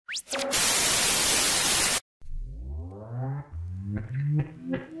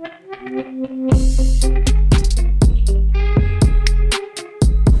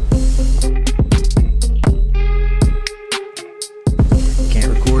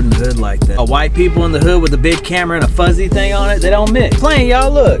Like that. White people in the hood with a big camera and a fuzzy thing on it, they don't mix. Playing,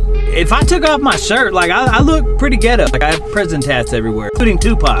 y'all, look. If I took off my shirt, like I look pretty ghetto. Like I have prison tats everywhere, including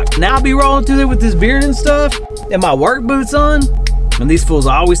Tupac. Now I'll be rolling through there with this beard and stuff and my work boots on. And these fools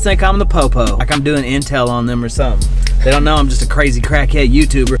always think I'm the popo. Like I'm doing intel on them or something. They don't know I'm just a crazy crackhead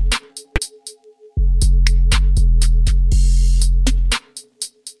YouTuber.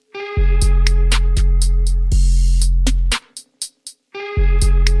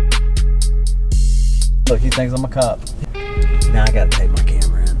 Look, he thinks I'm a cop. Now I gotta take my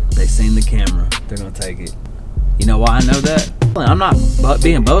camera in. They seen the camera. They're gonna take it. You know why I know that? I'm not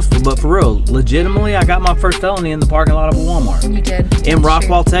being boastful, but for real, legitimately, I got my first felony in the parking lot of a Walmart. You did. In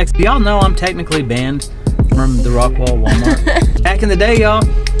Rockwall, Texas. Y'all know I'm technically banned from the Rockwall Walmart. Back in the day, y'all,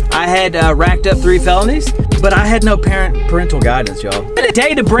 I had racked up 3 felonies, but I had no parental guidance, y'all.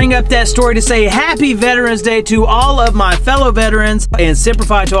 Today to bring up that story to say Happy Veterans Day to all of my fellow veterans and Semper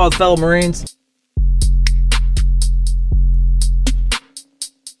Fi to all the fellow Marines.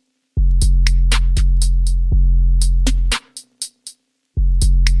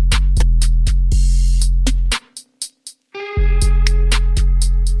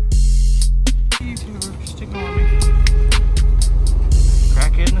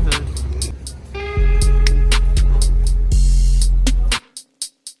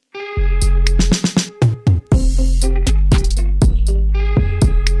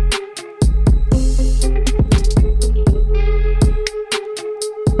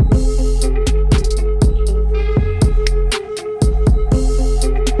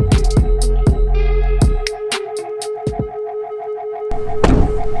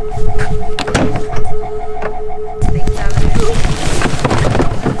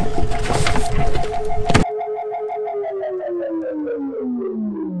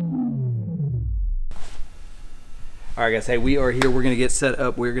 Alright guys, hey, we are here. We're going to get set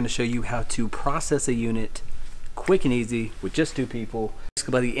up. We're going to show you how to process a unit quick and easy with just 2 people.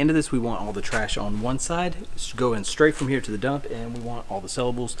 By the end of this, we want all the trash on one side, going straight from here to the dump, and we want all the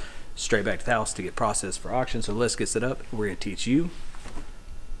sellables straight back to the house to get processed for auction. So let's get set up. We're going to teach you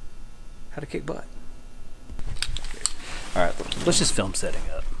how to kick butt. Alright, let's just film setting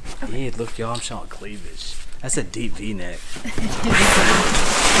up. Okay. Yeah, look y'all, I'm showing cleavage. That's a deep V-neck. It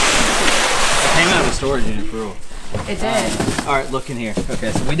came out of the storage unit for real. It did. Alright, look in here.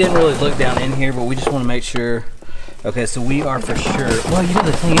 Okay, so we didn't really look down in here, but we just want to make sure. Okay, so we are for sure. Well, you know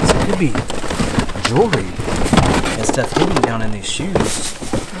the thing is, it could be jewelry and stuff hidden down in these shoes.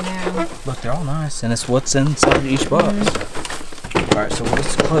 I know. Look, they're all nice, and it's what's inside each box. Alright, so we'll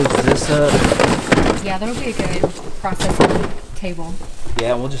just close this up. Yeah, that'll be a good processing table.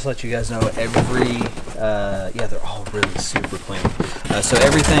 Yeah, we'll just let you guys know every, yeah, they're all really super clean. So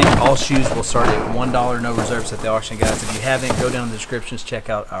everything, all shoes will start at $1, no reserves at the auction, guys. If you haven't, go down in the descriptions, check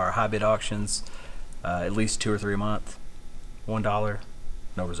out our high bid auctions, at least 2 or 3 a month. $1,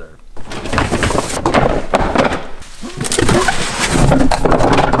 no reserve.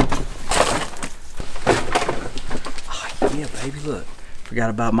 Oh, yeah, baby, look. Forgot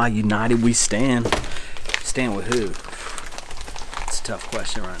about my United We Stand. Stand with who? It's a tough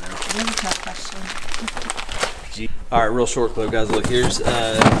question right now. It is a tough question. Alright, real short clip, guys. Look, here's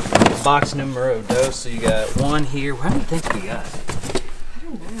box numero dos. So you got 1 here. How many things we got? I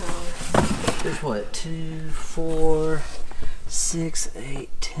don't know. There's what? 2, 4, 6, 8,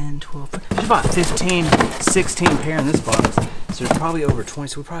 10, 12. There's about 15, 16 pair in this box. So there's probably over 20.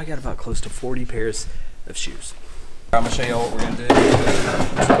 So we probably got about close to 40 pairs of shoes. I'm gonna show y'all what we're gonna do.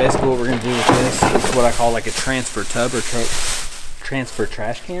 So basically what we're gonna do with this is what I call like a transfer tub or transfer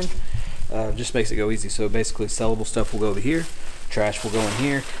trash can. Just makes it go easy. So basically sellable stuff will go over here, trash will go in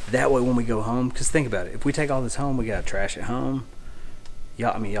here. That way when we go home, because think about it, if we take all this home, we got trash at home.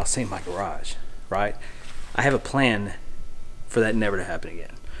 Y'all, I mean, y'all seen my garage, right? I have a plan for that never to happen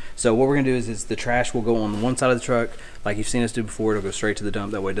again. So what we're gonna do is the trash will go on one side of the truck, like you've seen us do before. It'll go straight to the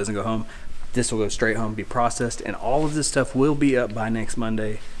dump, that way it doesn't go home. This will go straight home, be processed, and all of this stuff will be up by next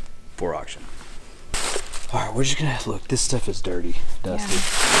Monday for auction. All right, we're just gonna look. This stuff is dirty, dusty. Yeah.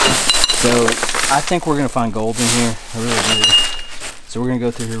 So I think we're gonna find gold in here. I really do. So we're gonna go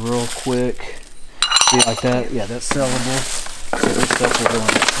through here real quick. See like that? Yeah, that's sellable. So this stuff will go in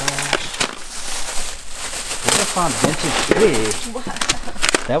the trash. We're gonna find vintage. Wow.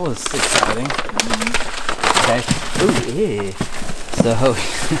 That was exciting. Okay. Ooh, yeah. So.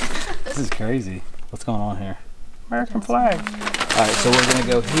 This is crazy. What's going on here? American flag. All right, so we're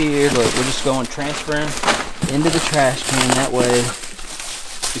gonna go here. Look, we're just going transferring into the trash can that way.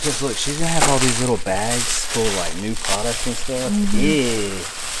 Because look, she's gonna have all these little bags full of like new products and stuff. Yeah.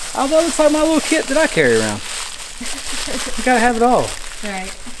 Oh, that looks like my little kit that I carry around. You gotta have it all. Right.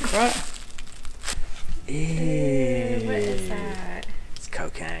 Right. Yeah. What is that? It's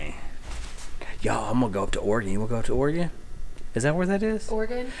cocaine. Y'all, I'm gonna go up to Oregon. You wanna go up to Oregon? Is that where that is?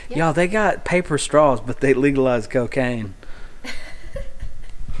 Oregon? Yeah. Y'all, they got paper straws, but they legalized cocaine.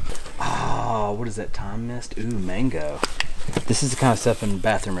 Oh, what is that? Time mist? Ooh, mango. This is the kind of stuff in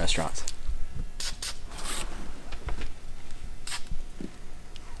bathroom restaurants.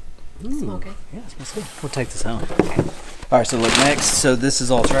 Ooh. Smell good. Yeah, it smells good. We'll take this home. Okay. All right, so look, next, so this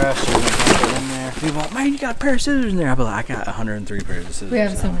is all trash. So we're gonna put that in there. People are like, man, you got a pair of scissors in there. I'll be like, I got 103 pairs of scissors. We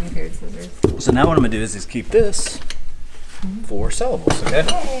have so many pairs of scissors. So now what I'm gonna do is keep this for syllables, okay?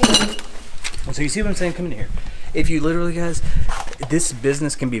 Yay. So you see what I'm saying? Come in here. If you literally, guys, this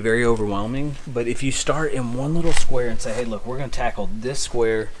business can be very overwhelming, but if you start in one little square and say, hey, look, we're gonna tackle this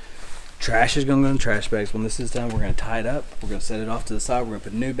square. Trash is gonna go in trash bags. When this is done, we're gonna tie it up. We're gonna set it off to the side. We're gonna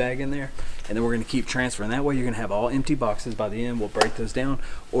put a new bag in there, and then we're gonna keep transferring. That way, you're gonna have all empty boxes by the end. We'll break those down,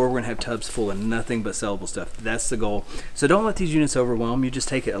 or we're gonna have tubs full of nothing but sellable stuff. That's the goal. So don't let these units overwhelm you. Just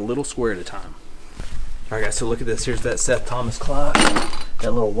take it a little square at a time. All right, guys. So look at this. Here's that Seth Thomas clock.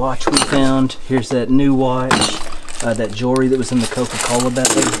 That little watch we found. Here's that new watch. That jewelry that was in the Coca-Cola bag.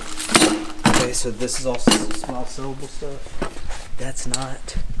 Okay, so this is also some small sellable stuff. That's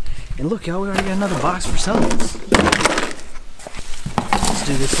not. And look, y'all, we already got another box for sellables. Let's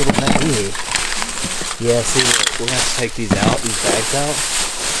do this little bag here. Yeah, see, look, we're going to have to take these out, these bags out,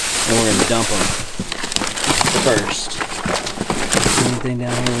 and we're going to dump them first. Anything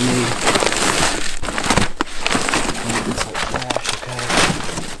down here we need? This whole trash, okay.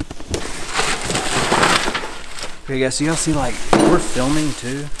 Okay, guys, so y'all see, like, we're filming,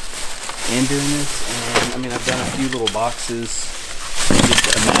 too, and doing this, and, I mean, I've done a few little boxes.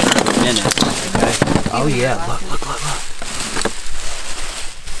 Just a matter of minutes, okay? Oh yeah, look.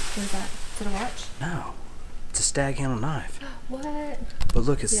 What is that? Is it a watch? No, it's a stag handle knife. What? But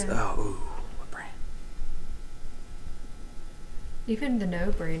look, it's, Yeah. oh, ooh, what brand? Even the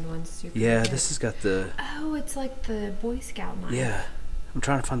no brand one's super Yeah, good. this has got the, Oh, it's like the Boy Scout knife. yeah, I'm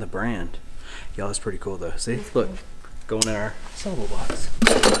trying to find the brand. Y'all, it's pretty cool though. See, That's look, cool. going in our sellable box.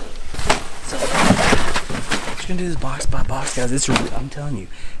 So, we're gonna do this box by box, guys. It's really, I'm telling you,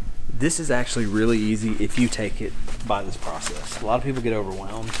 this is actually really easy if you take it by this process. A lot of people get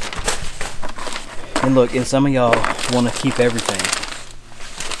overwhelmed. And look, and some of y'all want to keep everything.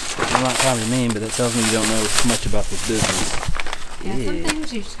 I'm not trying to be mean, but that tells me you don't know much about this business. Yeah, some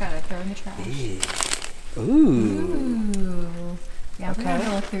things you just gotta throw in the trash. Yeah. Ooh. Ooh. Yeah, we're Okay.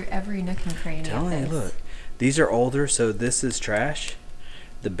 gonna look through every nook and cranny. Telling you, of this. look. These are older, so this is trash.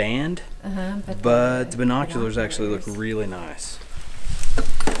 The band. But the binoculars actually look really nice.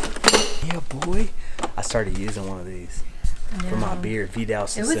 Yeah, boy. I started using one of these for my beard. Vidal It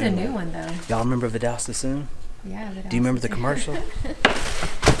Sassoon. was a new one though. Y'all remember Vidal Sassoon? Yeah. Do you remember the commercial? Do you?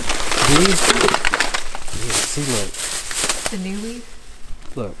 Yeah, see, look. The new weave?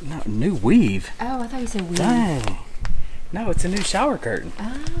 Look, no, new weave. Oh, I thought you said weave. Dang. No, it's a new shower curtain.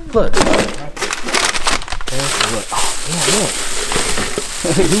 Oh. Look. Look. Oh, yeah, look.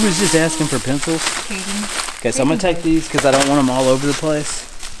 Who was just asking for pencils? Kaden. Okay, so I'm going to take these because I don't want them all over the place.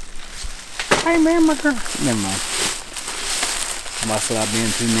 Hey, man, my girl. Never mind. Somebody said I'm being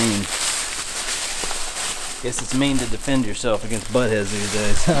too mean. Guess it's mean to defend yourself against buttheads these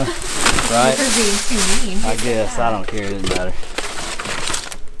days, huh? Right? You're being too mean. I guess. I don't care. It doesn't matter.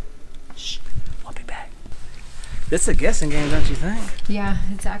 Shh. I'll be back. This is a guessing game, don't you think? Yeah,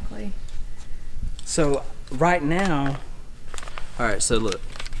 exactly. So, right now... Alright, so look.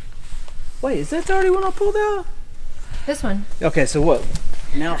 Wait, is that the already one I pulled out? This one. Okay, so what?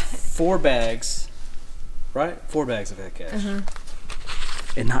 Now 4 bags, right? 4 bags of that cash.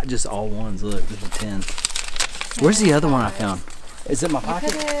 And not just all ones. Look, there's a 10. Where's the other one I found? Is it in my You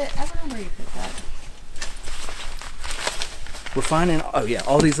pocket? put it, I don't know where you put that. We're finding, oh yeah,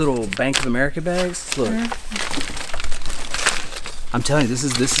 all these little Bank of America bags. Look. I'm telling you, this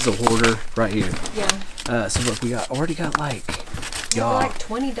is a hoarder right here. Yeah. So look, we already got like, Y'all. y'all. Like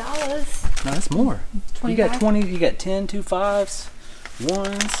 $20. No, that's more. You 25? got 20, you got 10, 2 5s,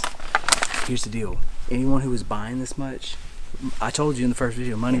 1s. Here's the deal. Anyone who was buying this much, I told you in the first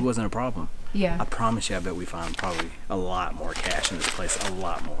video, money wasn't a problem. Yeah. I promise you, I bet we find probably a lot more cash in this place. A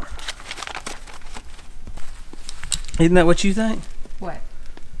lot more. Isn't that what you think? What?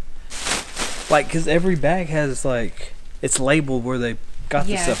 Like, because every bag has, like, it's labeled where they got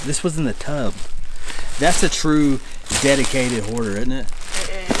the Yeah. stuff. This was in the tub. That's a true dedicated hoarder, isn't it?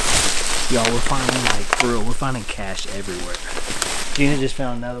 It is. Y'all, we're finding, like, for real, we're finding cash everywhere. Jeana just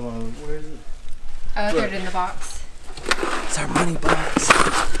found another one. Where is it? Oh, I threw it in the box. It's our money box.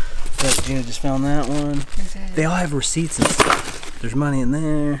 Look, Jeana just found that one. They all have receipts and stuff. There's money in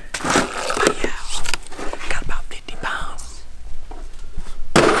there. Yeah. Got about 50 pounds.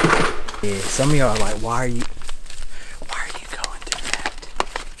 Yeah, some of y'all are like, why are you going through that?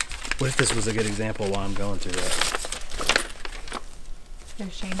 What if this was a good example of why I'm going through that?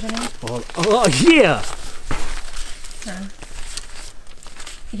 There's change in it? Well, oh, yeah!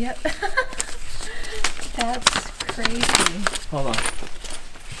 Yep. That's crazy. Hold on.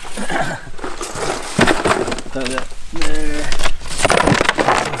 Throw that there.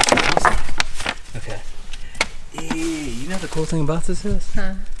 Okay. Yeah, you know the cool thing about this is?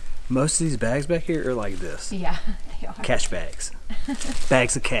 Huh? Most of these bags back here are like this. Yeah, they are. Cash bags.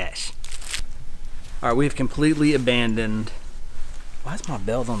 Bags of cash. Alright, we've completely abandoned. Why is my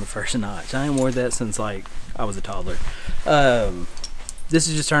belt on the first notch? I ain't worn that since like I was a toddler. This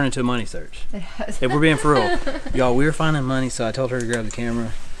is just turning into a money search. It has. If we're being for real. Y'all, we were finding money, so I told her to grab the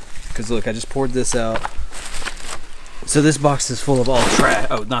camera. Because look, I just poured this out. So this box is full of all trash.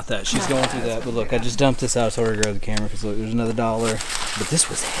 Oh, not that. She's going through that. But look, I just dumped this out. I told her to grab the camera. Because look, there's another $1. But this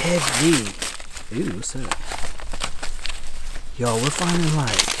was heavy. Ooh, what's that? Y'all, we're finding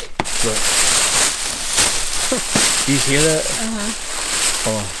like, look. Do you hear that?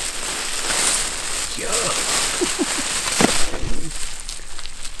 Hold on. Yo.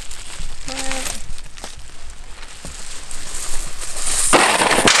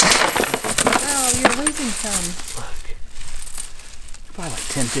 Oh, you're losing some. Look. Probably like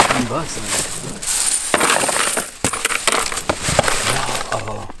 10, 15 bucks in there.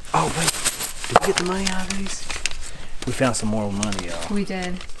 Oh, wait. Did we get the money out of these? We found some more money, y'all. We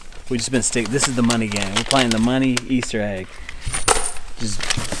did. We just been this is the money game. We're playing the money Easter egg. Just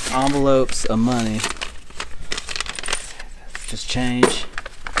envelopes of money. Just change.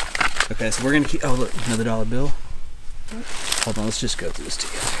 Okay, so we're gonna keep, oh look, another $1 bill. Hold on, let's just go through this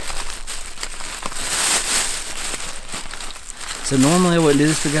together. So normally I wouldn't do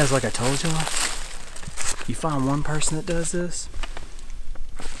this for guys like I told y'all. You find one person that does this.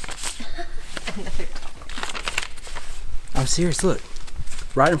 I'm serious, look.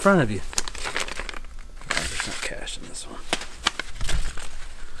 Right in front of you. Oh, there's not cash in this one.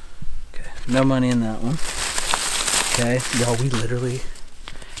 Okay, no money in that one. Okay, y'all, we literally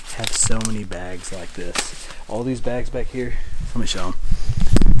have so many bags like this. All these bags back here, let me show them.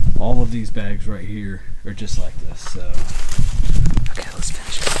 All of these bags right here are just like this, so. Okay, let's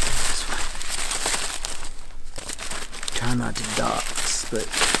finish it this way. Try not to dox, but,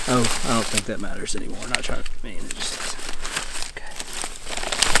 oh, I don't think that matters anymore. Not trying to, it just doesn't.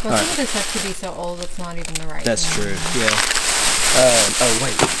 Well, some of this has to be so old it's not even the right That's thing. true, yeah. Oh,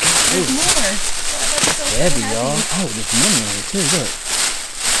 wait. There's Ooh. more. That's so Heavy, heavy. y'all. Oh, there's money on it too, look.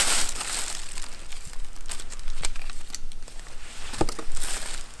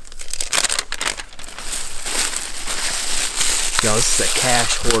 Y'all, this is a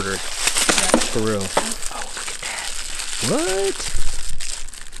cash hoarder. Yep. For real. Oh, look at that. What?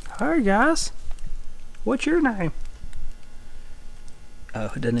 Hi, guys. What's your name? Oh,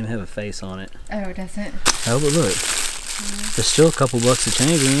 it doesn't even have a face on it. Oh, it doesn't? Oh, but look. There's still a couple bucks of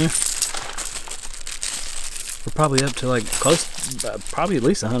change in here. We're probably up to like close, probably at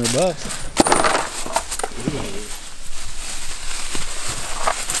least $100. Yeah.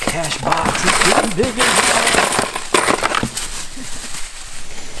 Cash box is getting bigger.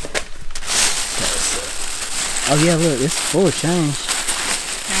 Oh yeah, look, it's full of change.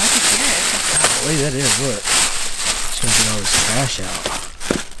 Now I can hear it. Golly, that is, look. Just gonna get all this trash out.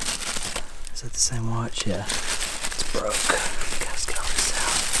 Is that the same watch? Yeah. It's broke. Gotta get all this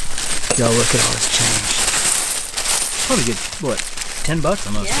out. Y'all, look at all this change. Probably get, what, $10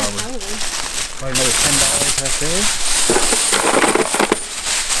 almost, Yeah, probably. Probably another $10 right there.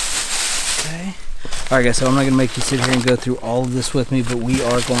 Okay. Alright guys, so I'm not going to make you sit here and go through all of this with me, but we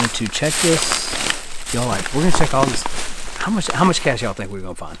are going to check this. Y'all, like, we're going to check all this. How much cash y'all think we're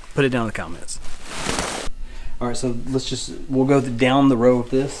going to find? Put it down in the comments. Alright, so we'll go down the row with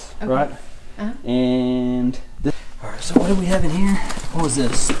this, Okay. right? And this. Alright, so what do we have in here? What was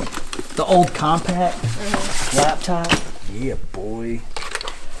this? The old compact laptop. Yeah, boy.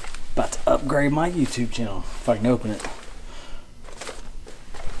 About to upgrade my YouTube channel if I can open it.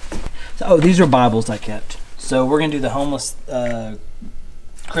 So, oh, these are Bibles I kept. So we're gonna do the homeless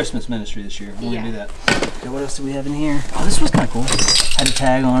Christmas ministry this year. We're gonna do that. Okay, what else do we have in here? Oh, this was kind of cool. Had a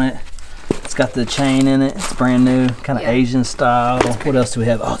tag on it. It's got the chain in it. It's brand new, kind of Yeah. Asian style. What else do we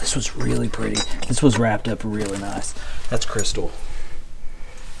have? Oh, this was really pretty. This was wrapped up really nice. That's crystal.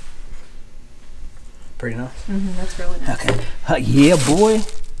 Pretty nice. That's really nice. Okay. Yeah, boy.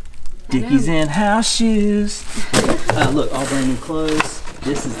 Dickies in house shoes. Look, all brand new clothes.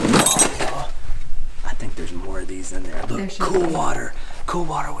 This is the box, y'all. I think there's more of these in there. Look, Cool Water. Cool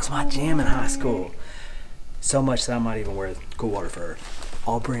Water was my jam in high school. So much that I might even wear Cool Water for her.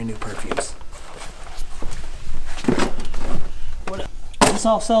 All brand new perfumes. What? Is this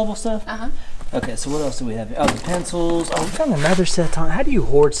all sellable stuff? Okay, so what else do we have here? Oh, the pencils. Oh, we found another Seth Thomas. How do you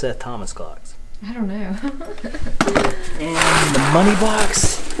hoard Seth Thomas clocks? I don't know. And the money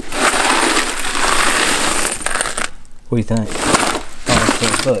box. What do you think?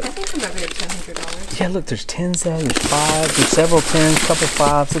 Oh, look. I think I'm over at $200. Yeah, look, there's 10s there, there's 5s, there's several 10s, couple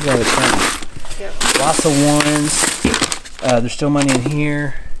 5s. Look at all the 10s. Yep. Lots of 1s. There's still money in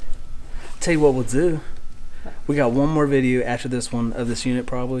here. I'll tell you what we'll do. We got one more video after this one of this unit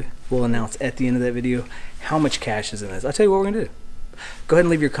probably. We'll announce at the end of that video how much cash is in this. I'll tell you what we're going to do. Go ahead and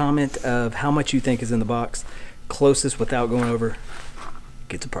leave your comment of how much you think is in the box. Closest without going over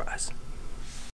gets a prize.